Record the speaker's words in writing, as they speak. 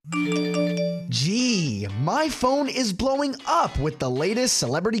my phone is blowing up with the latest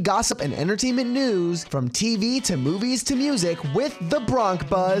celebrity gossip and entertainment news from TV to movies to music with the Bronc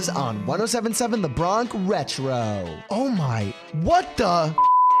Buzz on 107.7 The Bronc Retro. Oh my, what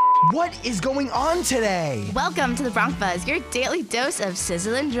is going on today? Welcome to the Bronc Buzz, your daily dose of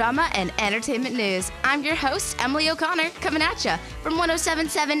sizzling drama and entertainment news. I'm your host, Emily O'Connor, coming at ya from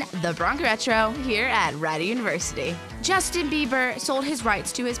 107.7 The Bronc Retro here at Rider University. Justin Bieber sold his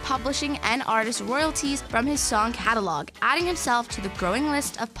rights to his publishing and artist royalties from his song catalog, adding himself to the growing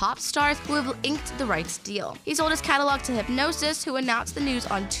list of pop stars who have inked the rights deal. He sold his catalog to Hypnosis, who announced the news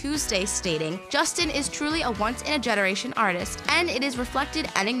on Tuesday, stating, "Justin is truly a once-in-a-generation artist, and it is reflected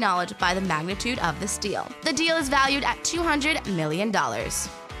and acknowledged by the magnitude of this deal." The deal is valued at $200 million.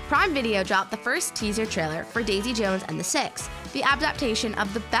 Prime Video dropped the first teaser trailer for Daisy Jones and the Six, the adaptation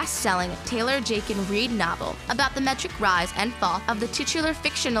of the best-selling Taylor Jenkins Reid novel about the metric rise and fall of the titular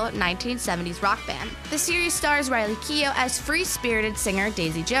fictional 1970s rock band. The series stars Riley Keough as free-spirited singer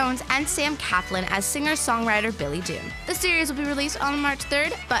Daisy Jones and Sam Claflin as singer-songwriter Billy Doon. The series will be released on March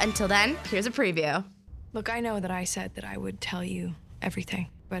 3rd, but until then, here's a preview. Look, I know that I said that I would tell you everything,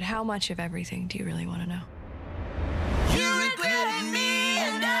 but how much of everything do you really want to know? You regretted me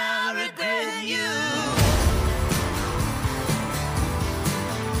and I regretted you.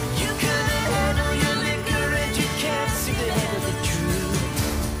 You couldn't handle your liquor and you can't see the end of the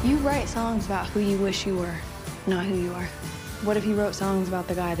truth. You write songs about who you wish you were, not who you are. What if you wrote songs about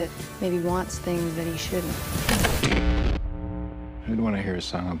the guy that maybe wants things that he shouldn't? Who'd want to hear a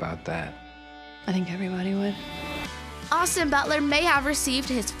song about that? I think everybody would. Austin Butler may have received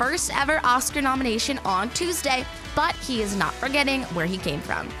his first ever Oscar nomination on Tuesday, but he is not forgetting where he came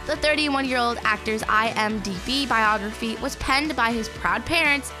from. The 31-year-old actor's IMDb biography was penned by his proud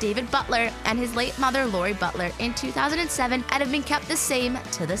parents, David Butler, and his late mother, Lori Butler, in 2007 and have been kept the same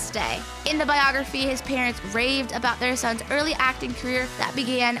to this day. In the biography, his parents raved about their son's early acting career that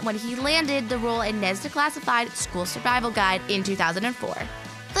began when he landed the role in Ned's Declassified School Survival Guide in 2004.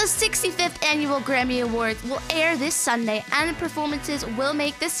 The 65th Annual Grammy Awards will air this Sunday, and performances will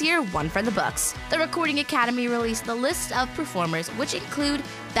make this year one for the books. The Recording Academy released the list of performers, which include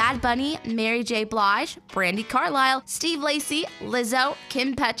Bad Bunny, Mary J. Blige, Brandi Carlile, Steve Lacy, Lizzo,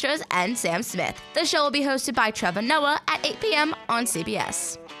 Kim Petras, and Sam Smith. The show will be hosted by Trevor Noah at 8 p.m. on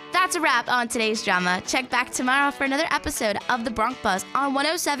CBS. That's a wrap on today's drama. Check back tomorrow for another episode of The Bronc Buzz on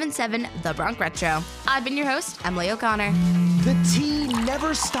 107.7 The Bronc Retro. I've been your host, Emily O'Connor. The tea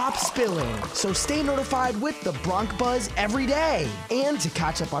never stops spilling, so stay notified with the Bronc Buzz every day. And to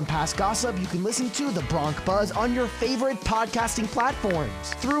catch up on past gossip, you can listen to the Bronc Buzz on your favorite podcasting platforms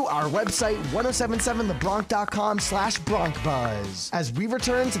through our website, 1077thebronc.com/BroncBuzz. As we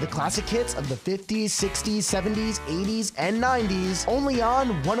return to the classic hits of the 50s, 60s, 70s, 80s, and 90s, only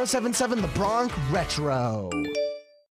on 1077 The Bronc Retro.